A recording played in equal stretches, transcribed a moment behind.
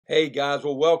Hey guys,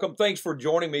 well, welcome. Thanks for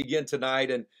joining me again tonight.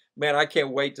 And man, I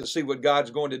can't wait to see what God's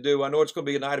going to do. I know it's going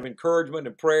to be a night of encouragement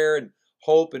and prayer and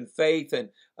hope and faith. And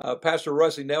Pastor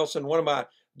Rusty Nelson, one of my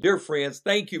dear friends,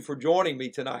 thank you for joining me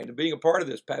tonight and being a part of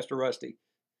this, Pastor Rusty.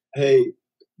 Hey,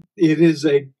 it is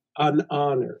an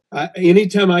honor.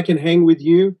 Anytime I can hang with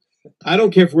you, I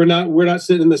don't care if we're not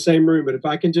sitting in the same room, but if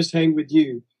I can just hang with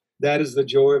you, that is the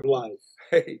joy of life.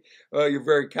 Hey, you're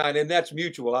very kind, and that's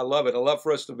mutual. I love it. I love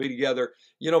for us to be together.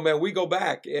 You know, man, we go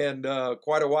back and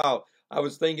quite a while. I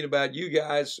was thinking about you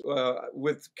guys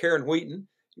with Karen Wheaton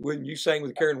when you sang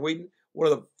with Karen Wheaton.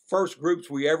 One of the first groups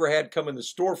we ever had come in the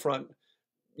storefront,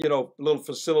 little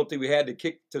facility we had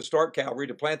to start Calvary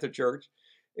to plant the church.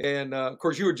 And of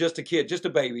course, you were just a kid, just a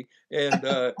baby, and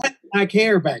Like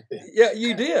hair back then. yeah,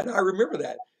 you did. I remember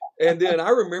that. And then I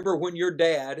remember when your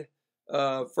dad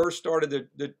first started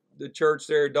the church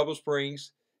there at Double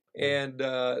Springs, and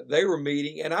they were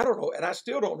meeting. And I don't know, and I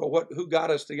still don't know who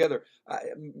got us together.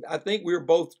 I think we were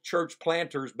both church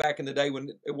planters back in the day when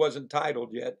it wasn't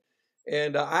titled yet.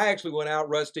 And I actually went out,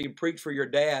 Rusty, and preached for your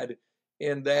dad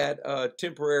in that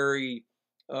temporary,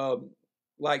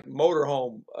 like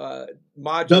motorhome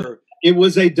modular. It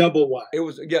was a double wide. It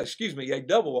was, yeah, excuse me, a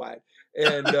double wide,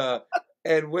 and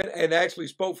and went and actually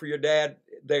spoke for your dad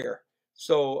there.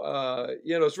 So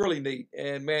it's really neat.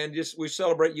 And man, just we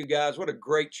celebrate you guys. What a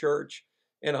great church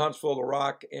in Huntsville, the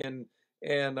Rock, and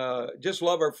just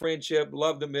love our friendship,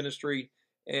 love the ministry,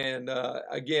 and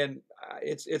again,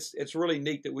 it's really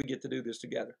neat that we get to do this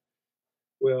together.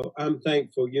 Well, I'm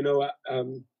thankful.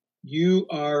 You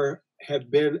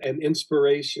have been an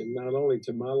inspiration not only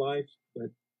to my life, but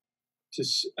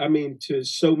to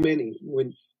so many.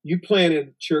 When you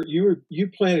planted church, you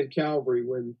planted Calvary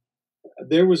when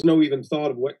there was no even thought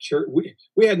of what church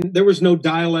we had. There was no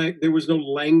dialect, there was no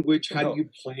language. How No, do you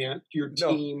plant your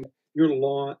no, team, your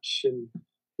launch? And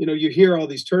you hear all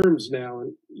these terms now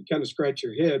and you kind of scratch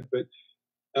your head,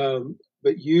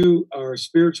 but you are a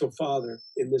spiritual father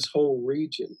in this whole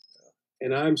region,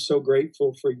 and I'm so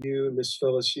grateful for you and Miss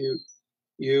Phyllis.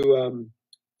 You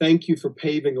thank you for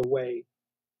paving a way,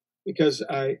 because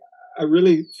I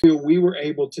really feel we were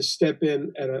able to step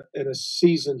in at a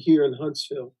season here in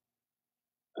Huntsville,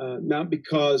 not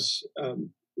because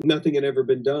nothing had ever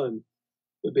been done,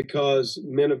 but because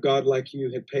men of God like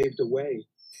you had paved a way.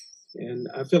 And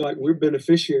I feel like we're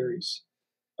beneficiaries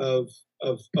of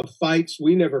fights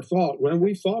we never fought. Well,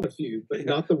 we fought a few, but yeah.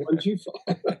 not the ones you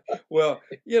fought. Well,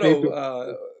 Paved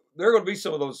there are going to be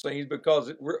some of those things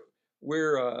because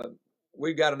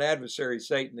we've got an adversary,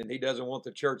 Satan, and he doesn't want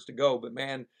the church to go. But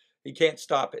man, he can't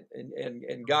stop it,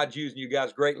 and God's using you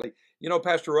guys greatly.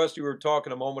 Pastor Rusty, we were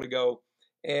talking a moment ago,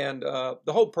 and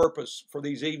the whole purpose for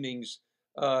these evenings,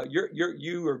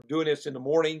 you are doing this in the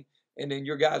morning, and then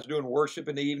your guys doing worship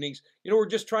in the evenings. We're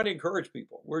just trying to encourage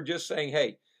people. We're just saying,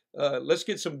 hey, let's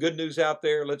get some good news out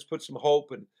there. Let's put some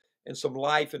hope and some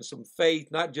life and some faith,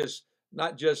 not just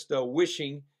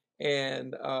wishing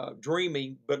and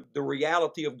dreaming, but the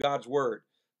reality of God's word,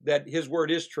 that his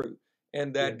word is true,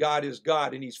 and that God is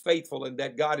God and he's faithful, and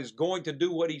that God is going to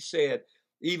do what he said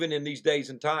even in these days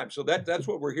and times. So that's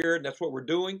what we're hearing, that's what we're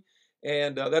doing,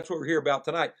 and that's what we're here about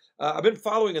tonight. I've been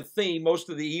following a theme most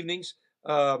of the evenings.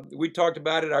 We talked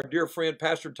about it. Our dear friend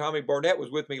Pastor Tommy Barnett was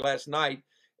with me last night,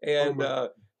 Oh and my.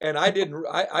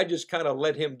 I just kind of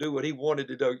let him do what he wanted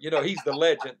to do. He's the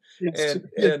legend, Yes.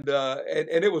 and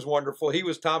it was wonderful. He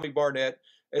was Tommy Barnett,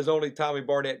 as only Tommy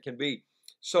Barnett can be.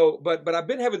 So, but I've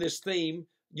been having this theme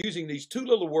using these two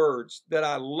little words that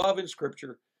I love in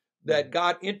Scripture, that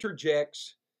God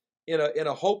interjects in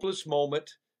a hopeless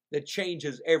moment that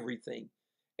changes everything.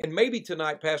 And maybe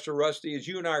tonight, Pastor Rusty, as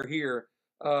you and I are here,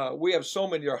 we have so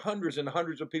many, there are hundreds and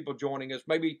hundreds of people joining us,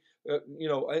 maybe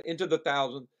into the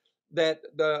thousands. That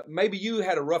maybe you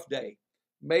had a rough day,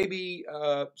 maybe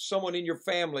someone in your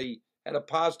family had a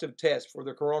positive test for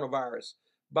the coronavirus.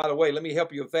 By the way, let me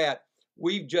help you with that.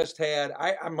 We've just had,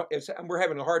 we're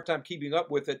having a hard time keeping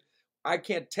up with it. I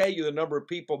can't tell you the number of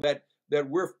people that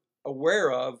we're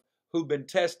aware of who've been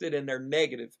tested and they're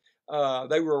negative.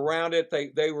 They were around it.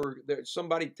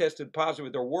 Somebody tested positive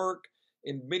at their work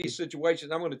in many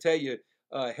situations. I'm going to tell you,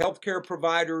 healthcare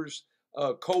providers,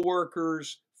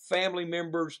 co-workers, family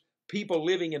members, people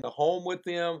living in the home with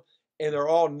them, and they're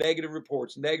all negative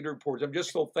reports, negative reports. I'm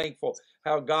just so thankful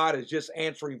how God is just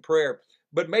answering prayer.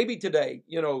 But maybe today,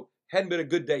 hadn't been a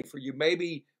good day for you.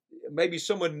 Maybe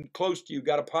someone close to you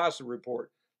got a positive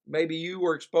report. Maybe you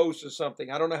were exposed to something.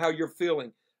 I don't know how you're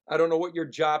feeling. I don't know what your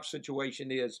job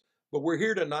situation is, but we're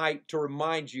here tonight to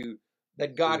remind you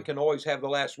that God can always have the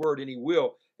last word, and he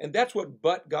will. And that's what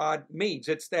 "but God" means.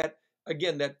 It's that,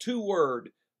 again, that two word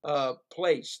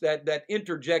place, that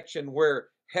interjection where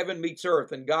heaven meets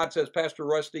earth, and God says, Pastor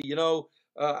Rusty,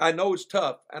 I know it's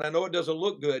tough, and I know it doesn't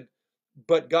look good,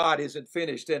 but God isn't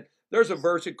finished. And there's a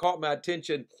verse that caught my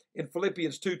attention in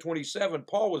Philippians 2:27.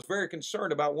 Paul was very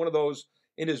concerned about one of those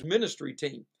in his ministry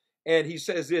team, and he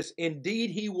says this: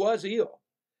 indeed, he was ill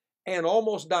and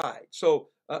almost died. So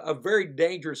a very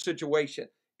dangerous situation.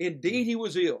 Indeed, he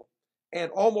was ill and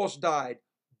almost died,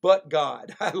 but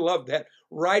God. I love that.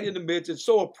 Right in the midst. It's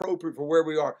so appropriate for where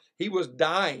we are. He was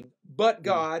dying, but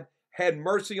God had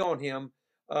mercy on him,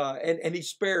 and he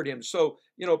spared him. So,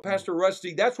 Pastor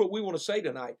Rusty, that's what we want to say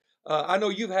tonight. I know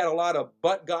you've had a lot of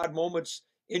but God moments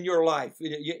in your life,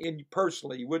 in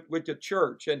personally with the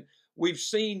church, and we've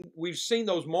seen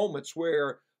those moments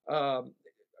where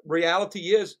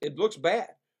reality is it looks bad.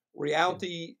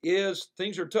 Reality is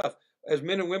things are tough. As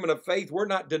men and women of faith, we're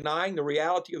not denying the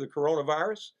reality of the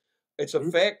coronavirus, its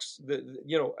effects,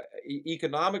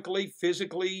 economically,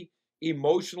 physically,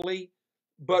 emotionally,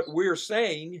 but we're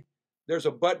saying there's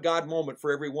a but God moment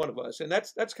for every one of us, and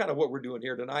that's kind of what we're doing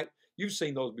here tonight. You've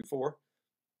seen those before.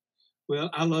 Well,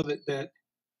 I love it that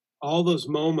all those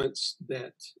moments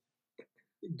that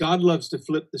God loves to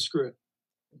flip the script.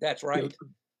 That's right.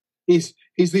 He's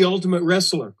the ultimate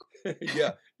wrestler.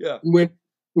 Yeah.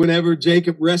 Whenever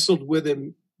Jacob wrestled with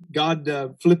him, God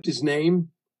flipped his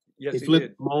name. Yes, he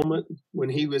flipped the moment when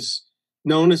he was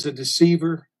known as a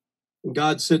deceiver, and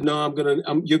God said, "No,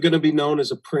 you're gonna be known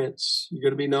as a prince. You're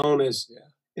gonna be known as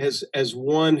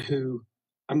one who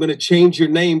I'm gonna change your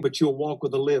name, but you'll walk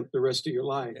with a limp the rest of your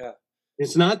life." Yeah.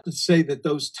 It's not to say that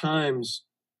those times,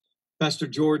 Pastor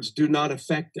George, do not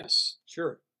affect us.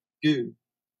 Sure. Do.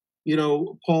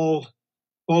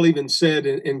 Paul even said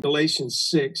in Galatians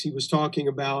 6, he was talking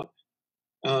about,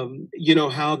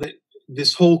 how that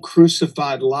this whole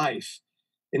crucified life.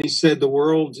 And he said,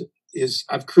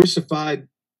 I've crucified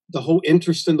the whole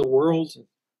interest in the world.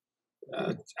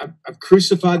 I've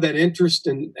crucified that interest,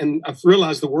 and I've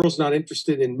realized the world's not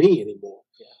interested in me anymore.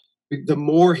 Yeah. The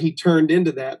more he turned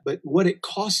into that, but what it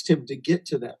cost him to get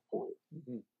to that point.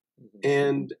 Mm-hmm. Mm-hmm.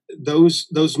 And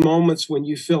those moments when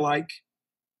you feel like,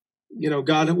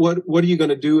 God, what are you going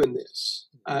to do in this?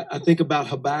 I think about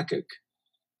Habakkuk,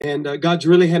 and God's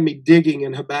really had me digging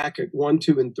in Habakkuk 1,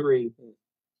 2, and 3.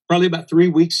 Probably about 3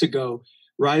 weeks ago,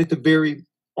 right at the very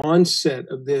onset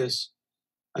of this,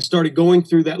 I started going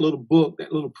through that little book,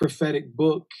 that little prophetic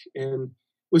book, and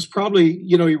was probably,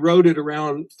 he wrote it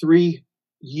around 3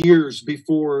 years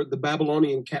before the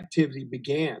Babylonian captivity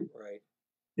began. Right.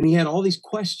 And he had all these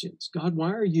questions. God,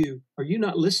 why are you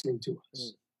not listening to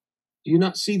us? Do you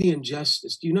not see the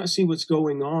injustice? Do you not see what's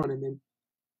going on? And then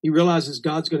he realizes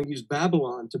God's going to use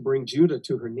Babylon to bring Judah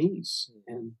to her knees.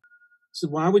 And so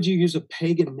why would you use a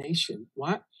pagan nation?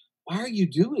 Why are you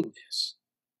doing this?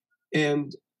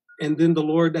 And then the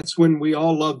Lord, that's when we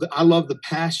all I love the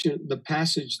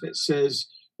passage that says,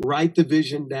 write the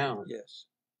vision down. Yes.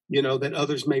 That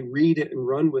others may read it and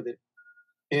run with it.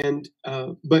 And,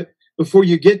 but before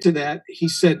you get to that, he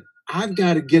said, I've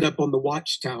got to get up on the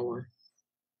watchtower.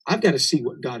 I've got to see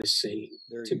what God is saying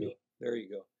to me. There you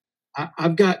go.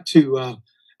 I've got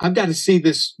to see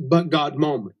this but God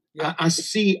moment. Yeah. I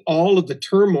see all of the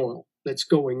turmoil that's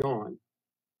going on,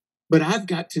 but I've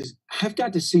got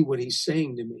to see what he's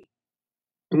saying to me.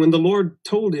 And when the Lord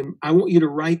told him, I want you to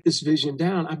write this vision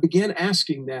down, I began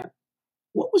asking that,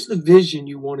 what was the vision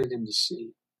you wanted him to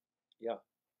see? Yeah.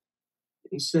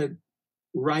 He said,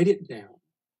 write it down.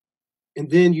 And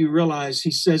then you realize,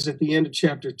 he says at the end of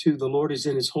chapter 2, the Lord is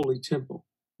in his holy temple.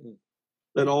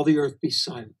 Let all the earth be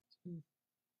silent.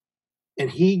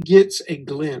 And he gets a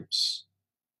glimpse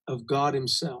of God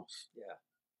himself. Yeah.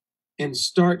 And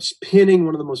starts penning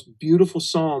one of the most beautiful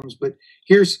psalms. But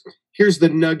here's the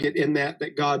nugget in that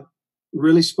God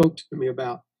really spoke to me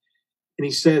about. And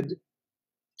he said,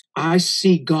 I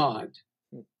see God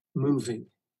moving.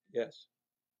 Yes.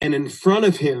 And in front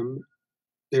of him,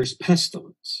 there's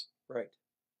pestilence. Right.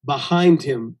 Behind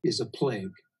him is a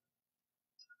plague.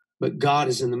 But God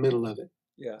is in the middle of it.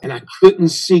 Yeah. And I couldn't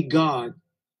see God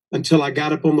until I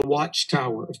got up on the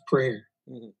watchtower of prayer.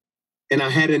 Mm-hmm. And I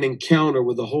had an encounter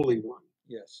with the Holy One.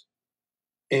 Yes.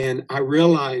 And I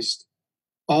realized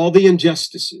all the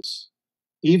injustices,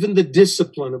 even the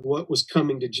discipline of what was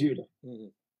coming to Judah. Mm-hmm.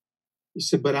 He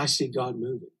said, but I see God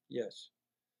moving. Yes.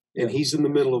 And he's in the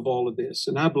middle of all of this.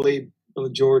 And I believe, Brother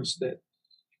George, that,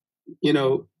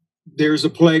 there's a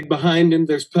plague behind him.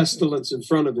 There's pestilence in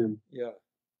front of him. Yeah.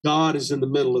 God is in the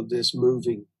middle of this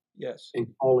moving. Yes. And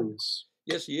calling us.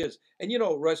 Yes, he is. And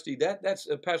Rusty, that's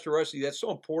Pastor Rusty, that's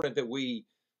so important that we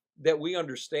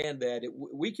understand that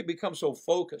we can become so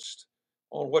focused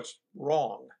on what's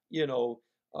wrong,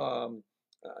 all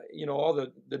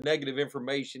the negative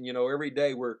information. Every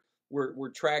day we're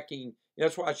tracking.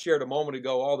 That's why I shared a moment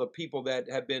ago all the people that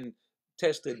have been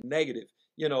tested negative.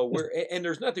 And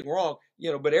there's nothing wrong.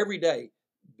 But every day,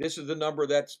 this is the number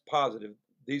that's positive.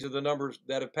 These are the numbers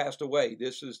that have passed away.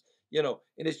 This is, and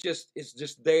it's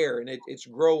just there, and it's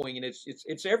growing, and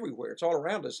it's everywhere. It's all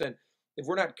around us. And if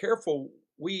we're not careful,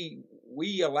 we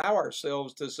allow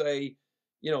ourselves to say,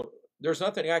 there's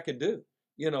nothing I can do.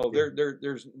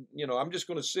 There's, I'm just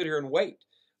going to sit here and wait.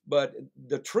 But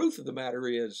the truth of the matter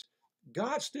is,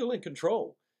 God's still in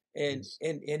control, and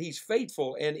He's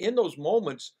faithful. And in those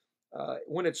moments,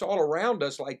 when it's all around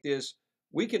us like this,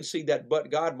 we can see that but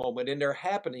God moment, and they're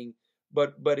happening.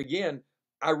 But again,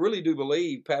 I really do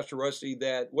believe, Pastor Rusty,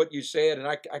 that what you said, and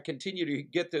I continue to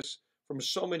get this from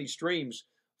so many streams,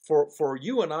 for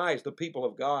you and I as the people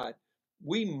of God,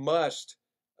 we must,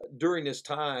 during this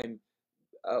time,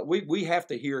 we have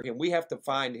to hear Him. We have to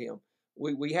find Him.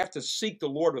 We have to seek the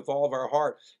Lord with all of our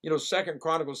heart. 2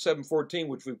 Chronicles 7:14,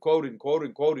 which we've quoted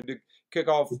to kick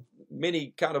off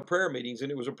many kind of prayer meetings, and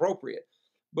it was appropriate.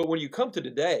 But when you come to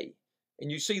today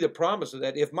and you see the promise of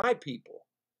that, if my people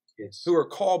who are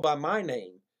called by my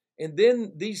name, and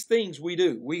then these things we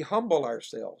do, we humble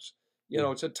ourselves.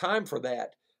 It's a time for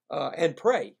that, and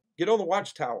pray, get on the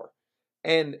watchtower,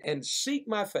 and seek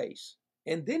my face.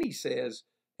 And then He says,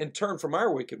 and turn from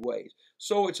our wicked ways.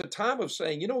 So it's a time of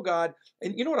saying, God,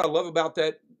 and you know what I love about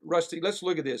that, Rusty? Let's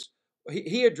look at this.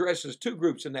 He addresses two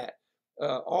groups in that.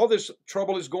 All this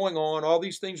trouble is going on. All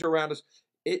these things are around us.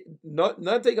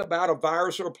 Nothing about a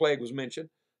virus or a plague was mentioned.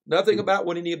 Nothing about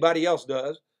what anybody else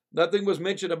does. Nothing was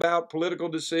mentioned about political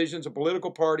decisions or political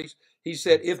parties. He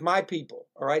said, if my people,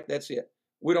 all right, that's it.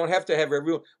 We don't have to have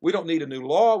everyone. We don't need a new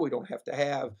law. We don't have to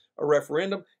have a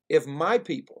referendum. If my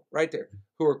people, right there,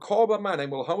 who are called by my name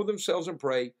will humble themselves and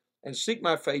pray and seek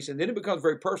my face, and then it becomes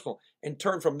very personal, and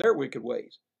turn from their wicked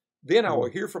ways, then I will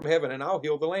hear from heaven and I'll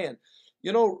heal the land.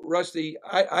 Rusty,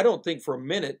 I don't think for a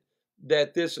minute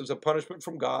that this is a punishment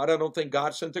from God. I don't think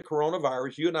God sent the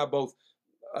coronavirus. You and I both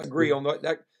agree on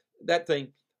that thing.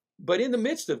 But in the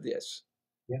midst of this,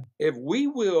 if we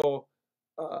will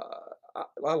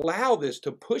allow this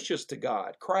to push us to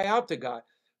God, cry out to God,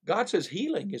 God says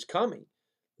healing is coming.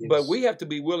 But we have to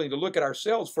be willing to look at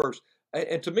ourselves first.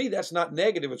 And to me, that's not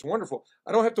negative. It's wonderful.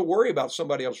 I don't have to worry about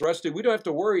somebody else, Rusty. We don't have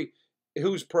to worry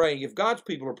who's praying. If God's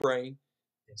people are praying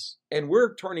and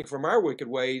we're turning from our wicked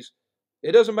ways,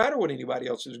 it doesn't matter what anybody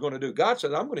else is going to do. God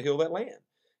says, I'm going to heal that land.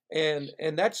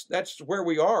 And that's where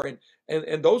we are.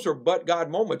 And those are but God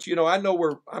moments. I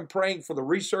know I'm praying for the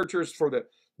researchers, for the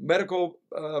medical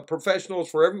professionals,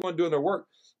 for everyone doing their work.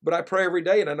 But I pray every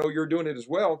day, and I know you're doing it as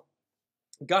well.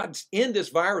 God's in this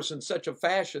virus in such a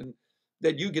fashion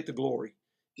that you get the glory,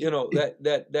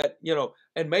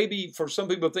 and maybe for some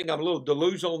people think I'm a little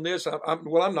delusional in this.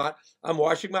 I'm not. I'm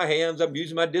washing my hands. I'm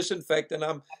using my disinfectant.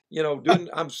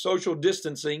 I'm social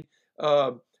distancing.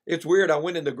 It's weird. I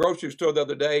went in the grocery store the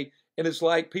other day, and it's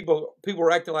like people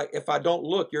were acting like if I don't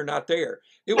look, you're not there.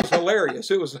 It was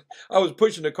hilarious. I was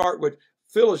pushing the cart, which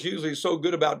Phyllis usually is so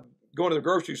good about going to the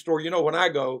grocery store. When I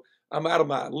go, I'm out of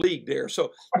my league there.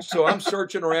 So I'm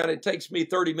searching around. It takes me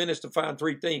 30 minutes to find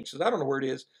three things because I don't know where it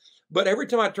is. But every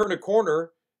time I turn a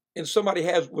corner and somebody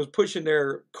was pushing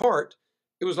their cart,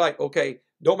 it was like, okay,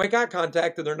 don't make eye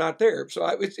contact and they're not there. So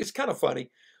it's kind of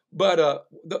funny. But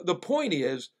the point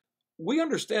is, we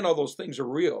understand all those things are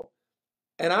real.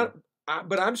 And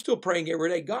but I'm still praying every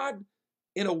day, God,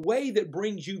 in a way that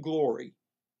brings you glory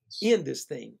in this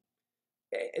thing,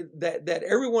 that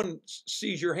everyone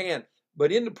sees your hand.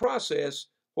 But in the process,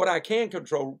 what I can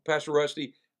control, Pastor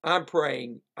Rusty, I'm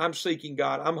praying, I'm seeking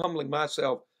God, I'm humbling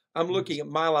myself, I'm looking at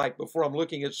my life before I'm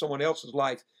looking at someone else's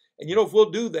life. And if we'll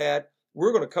do that,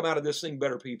 we're going to come out of this thing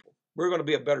better people. We're going to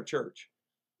be a better church.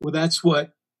 Well, that's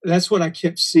what I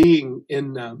kept seeing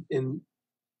in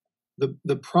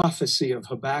the prophecy of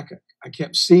Habakkuk. I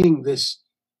kept seeing this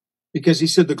because he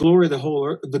said the glory of the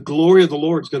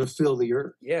Lord is going to fill the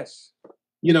earth. Yes.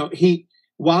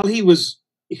 While he was,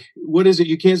 what is it?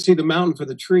 You can't see the mountain for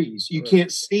the trees. You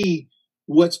can't see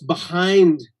what's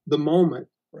behind the moment.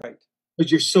 Right.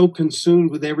 Because you're so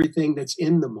consumed with everything that's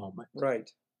in the moment. Right.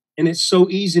 And it's so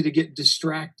easy to get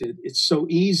distracted. It's so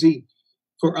easy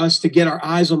for us to get our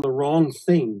eyes on the wrong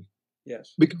thing.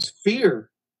 Yes. Because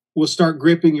fear will start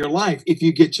gripping your life if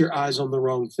you get your eyes on the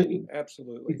wrong thing.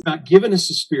 Absolutely. It's not given us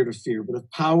a spirit of fear, but of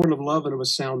power and of love and of a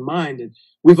sound mind. And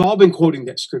we've all been quoting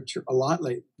that scripture a lot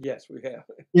lately. Yes, we have.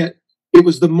 Yet it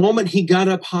was the moment he got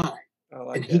up high. I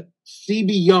like and that. He see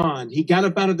beyond. He got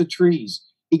up out of the trees.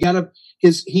 He got up.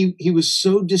 He was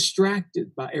so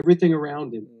distracted by everything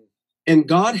around him And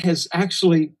God has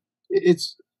actually,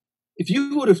 if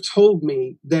you would have told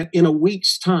me that in a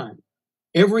week's time,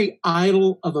 every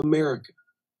idol of America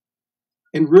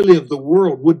and really of the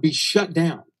world would be shut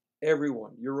down.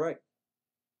 Everyone, you're right.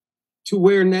 To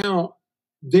where now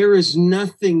there is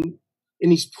nothing,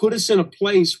 and he's put us in a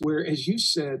place where, as you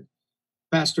said,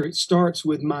 Pastor, it starts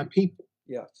with my people.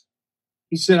 Yes.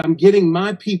 He said, I'm getting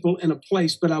my people in a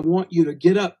place, but I want you to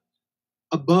get up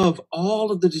above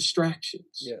all of the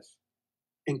distractions. Yes.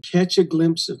 And catch a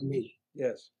glimpse of me.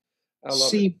 Yes. I love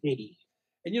See it. me.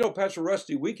 And you know, Pastor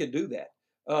Rusty, we can do that.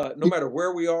 No matter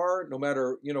where we are, no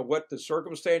matter, you know, what the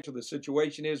circumstance or the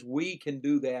situation is, we can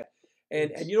do that.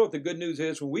 And you know what the good news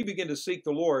is? When we begin to seek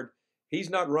the Lord, he's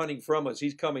not running from us.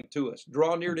 He's coming to us.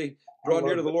 Draw near to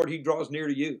the Lord. He draws near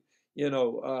to you. You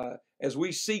know, as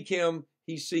we seek him,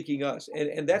 he's seeking us.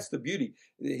 And that's the beauty.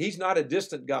 He's not a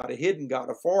distant God, a hidden God,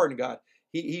 a foreign God.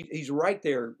 He's right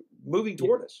there moving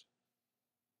toward us.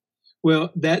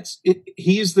 Well, that's it.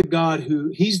 He is the God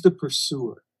he's the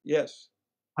pursuer. Yes.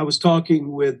 I was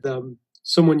talking with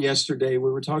someone yesterday. We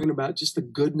were talking about just the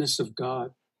goodness of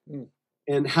God. Mm.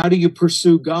 And how do you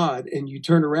pursue God? And you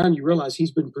turn around, you realize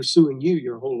he's been pursuing you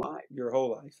your whole life. Your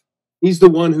whole life. He's the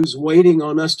one who's waiting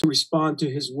on us to respond to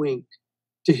his wink,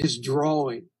 to his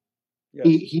drawing. Yes.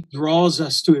 He draws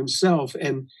us to himself.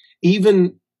 And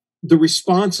even the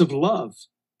response of love.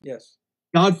 Yes.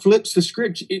 God flips the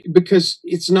script because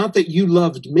it's not that you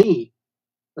loved me,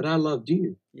 but I loved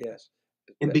you. Yes.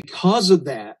 And because of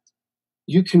that,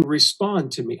 you can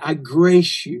respond to me. I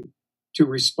grace you to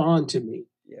respond to me.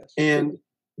 Yes. And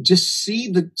just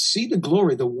see the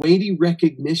glory, the weighty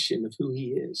recognition of who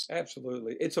he is.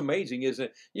 Absolutely. It's amazing, isn't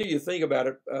it? You think about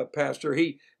it, Pastor,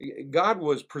 God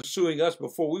was pursuing us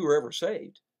before we were ever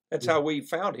saved. That's how we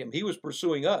found him. He was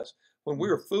pursuing us when we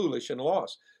were foolish and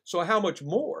lost. So how much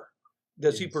more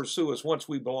does he pursue us once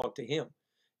we belong to him?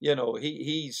 You know,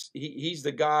 he's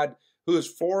the God who is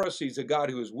for us. He's the God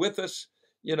who is with us.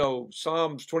 You know,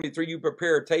 Psalms 23, you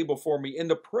prepare a table for me in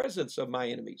the presence of my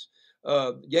enemies.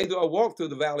 Yea, though I walk through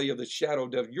the valley of the shadow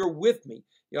of death, you're with me.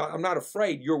 You know, I'm not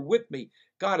afraid. You're with me.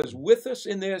 God is with us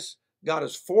in this. God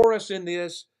is for us in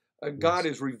this. God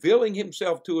is revealing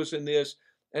himself to us in this.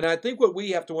 And I think what we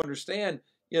have to understand,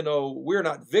 you know, we're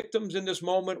not victims in this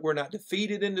moment. We're not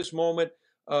defeated in this moment.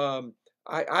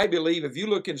 I believe if you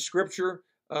look in Scripture,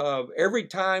 every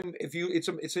time,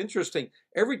 it's interesting.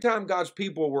 Every time God's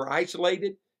people were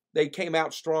isolated, they came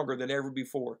out stronger than ever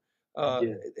before.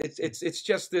 It's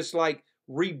just this like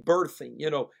rebirthing. You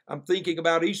know, I'm thinking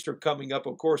about Easter coming up.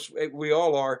 Of course, we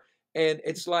all are, and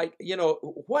it's like, you know,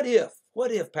 what if,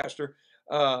 Pastor,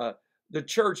 the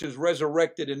church is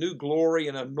resurrected in new glory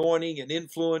and anointing and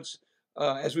influence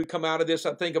as we come out of this?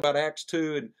 I think about Acts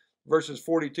 2 and verses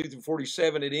 42 through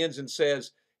 47. It ends and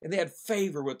says, and they had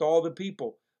favor with all the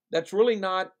people. That's really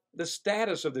not the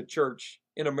status of the church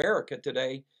in America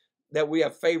today, that we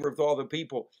have favor with all the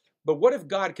people. But what if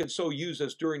God could so use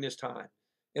us during this time?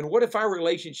 And what if our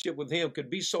relationship with him could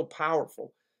be so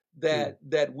powerful that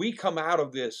we come out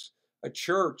of this a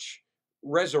church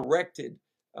resurrected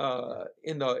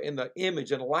in the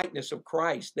image and likeness of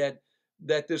Christ,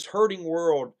 that this hurting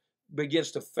world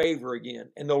begins to favor again,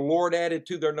 and the Lord added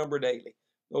to their number daily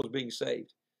those being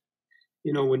saved.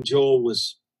 You know, when Joel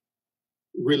was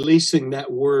releasing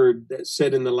that word that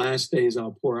said, in the last days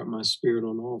I'll pour out my spirit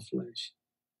on all flesh,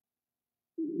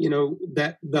 you know,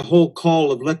 that the whole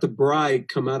call of let the bride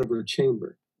come out of her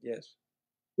chamber. Yes.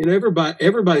 You know,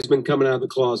 everybody's been coming out of the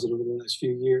closet over the last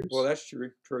few years. Well, that's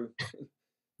true.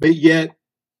 But yet,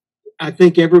 I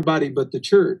think everybody but the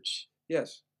church.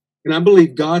 Yes. And I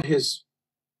believe God has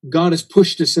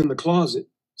pushed us in the closet,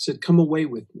 said, come away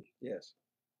with me. Yes.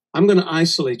 I'm going to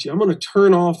isolate you. I'm going to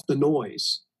turn off the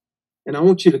noise. And I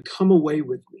want you to come away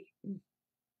with me.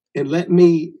 And let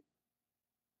me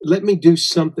do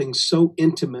something so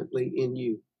intimately in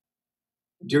you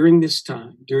during this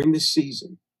time, during this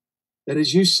season, that,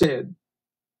 as you said,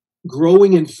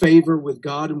 growing in favor with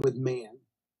God and with man,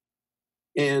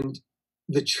 and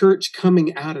the church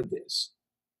coming out of this,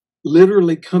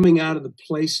 literally coming out of the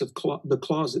place of the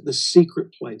closet, the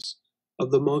secret place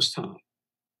of the Most High.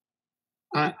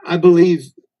 I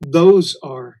believe those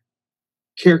are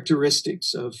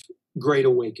characteristics of great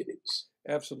awakenings.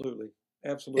 Absolutely.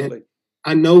 Absolutely. And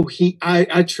I know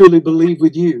I truly believe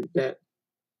with you that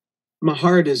my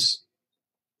heart is,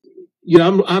 you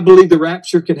know, I believe the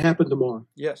rapture can happen tomorrow.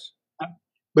 Yes.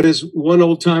 But as one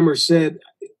old timer said,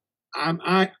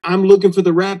 I'm looking for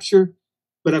the rapture,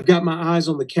 but I've got my eyes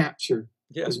on the capture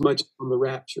as much as on the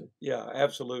rapture. Yeah,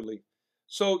 absolutely.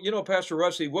 So, you know, Pastor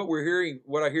Rusty, what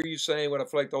I hear you saying, what I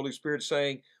feel like the Holy Spirit's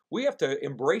saying, we have to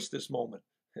embrace this moment.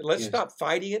 Let's Yes. stop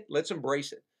fighting it. Let's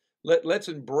embrace it. Let's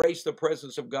embrace the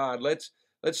presence of God. Let's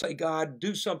say, God,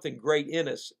 do something great in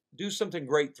us. Do something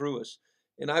great through us.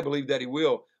 And I believe that He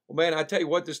will. Well, man, I tell you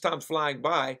what, this time's flying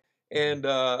by. And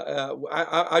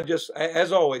I just,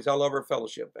 as always, I love our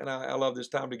fellowship, and I love this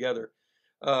time together.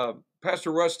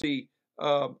 Pastor Rusty,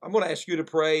 I'm going to ask you to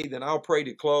pray, then I'll pray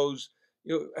to close.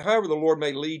 However the Lord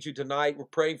may lead you tonight, we're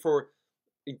praying for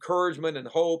encouragement and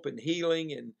hope and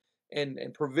healing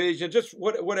and provision, just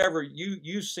whatever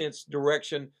you sense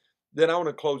direction. Then I want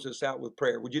to close this out with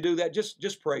prayer. Would you do that?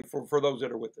 Just pray for those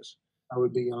that are with us. I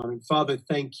would be honored. Father,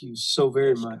 thank you so very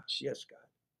Yes, much. God. Yes, God.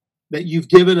 That you've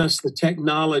given us the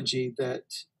technology that,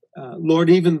 Lord,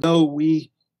 even though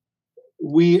we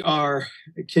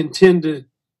can tend to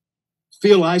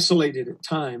feel isolated at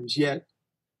times, yet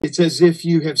it's as if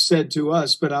you have said to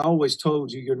us, but I always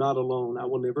told you, you're not alone. I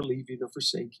will never leave you nor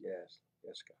forsake you. Yes,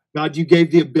 yes, God. God, you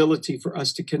gave the ability for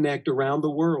us to connect around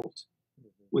the world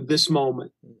with this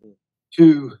moment,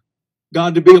 to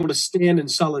God, to be able to stand in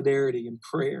solidarity and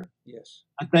prayer. Yes.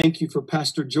 I thank you for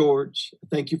Pastor George. I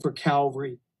thank you for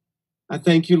Calvary. I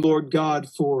thank you, Lord God,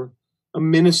 for a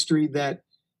ministry that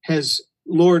has,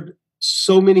 Lord,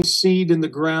 so many seed in the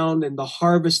ground and the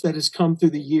harvest that has come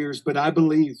through the years. But I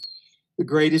believe the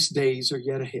greatest days are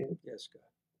yet ahead. Yes, God.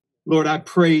 Lord, I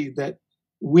pray that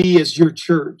we as your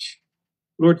church,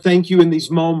 Lord, thank you in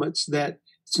these moments that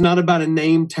it's not about a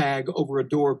name tag over a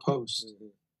doorpost.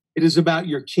 It is about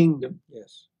your kingdom.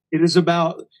 Yes. It is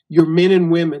about your men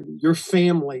and women, your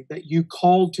family that you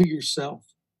called to yourself.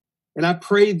 And I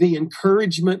pray the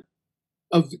encouragement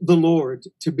of the Lord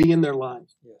to be in their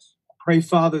life. Yes. I pray,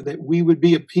 Father, that we would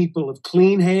be a people of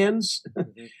clean hands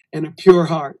and a pure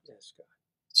heart, Yes, God.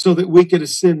 so that we could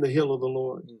ascend the hill of the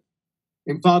Lord.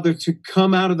 And Father, to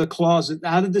come out of the closet,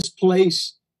 out of this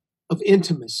place of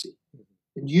intimacy.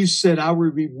 And you said, I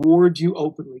will reward you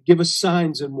openly. Give us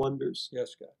signs and wonders.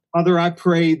 Yes, God. Father, I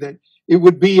pray that it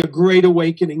would be a great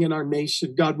awakening in our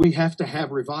nation. God, we have to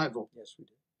have revival. Yes, we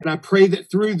do. And I pray that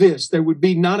through this, there would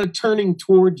be not a turning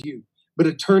toward you, but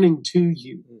a turning to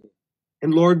you.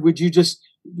 And Lord, would you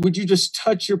just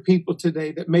touch your people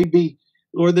today that may be,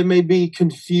 Lord, that may be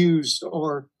confused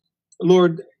or,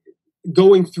 Lord,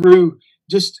 going through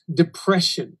just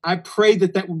depression. I pray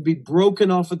that that would be broken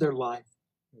off of their life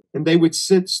and they would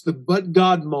sense the but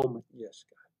God moment. Yes,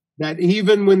 God. That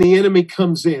even when the enemy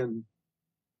comes in,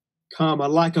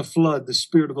 like a flood, the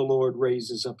Spirit of the Lord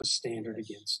raises up a standard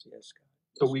against it. Yes, God.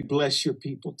 So we bless your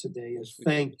people today and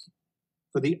thank you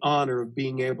for the honor of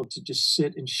being able to just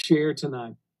sit and share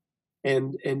tonight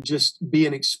and just be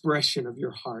an expression of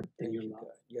your heart and your love.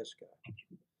 God. Yes, God.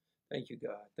 Thank you,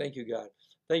 God. Thank you, God.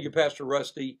 Thank you, Pastor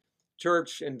Rusty.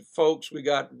 Church and folks, we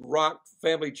got Rock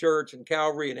Family Church and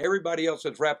Calvary and everybody else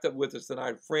that's wrapped up with us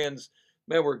tonight. Friends,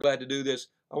 man, we're glad to do this.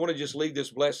 I want to just leave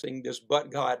this blessing, this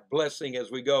but God blessing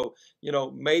as we go.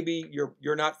 Maybe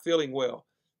you're not feeling well,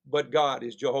 but God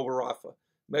is Jehovah Rapha.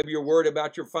 Maybe you're worried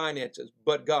about your finances,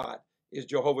 but God is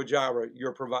Jehovah Jireh,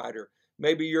 your provider.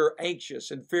 Maybe you're anxious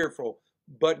and fearful,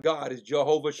 but God is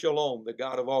Jehovah Shalom, the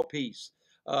God of all peace.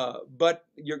 But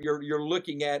you're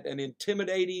looking at an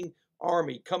intimidating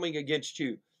army coming against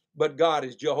you, but God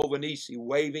is Jehovah Nissi,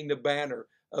 waving the banner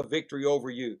of victory over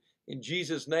you. In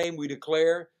Jesus' name, we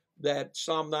declare that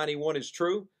Psalm 91 is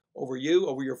true over you,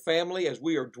 over your family, as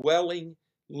we are dwelling,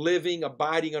 living,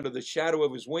 abiding under the shadow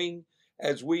of his wing,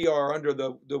 as we are under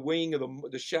the wing of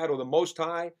the shadow of the Most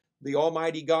High, the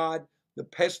Almighty God. The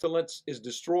pestilence is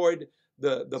destroyed.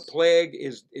 The plague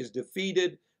is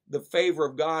defeated. The favor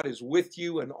of God is with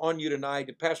you and on you tonight.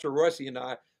 And Pastor Rusty and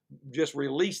I just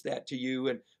release that to you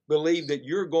and believe that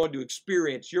you're going to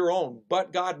experience your own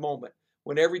but God moment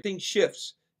when everything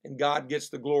shifts and God gets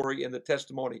the glory and the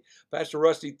testimony. Pastor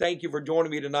Rusty, thank you for joining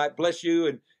me tonight. Bless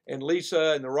you and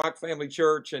Lisa and the Rock Family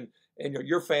Church and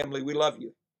your family. We love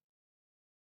you.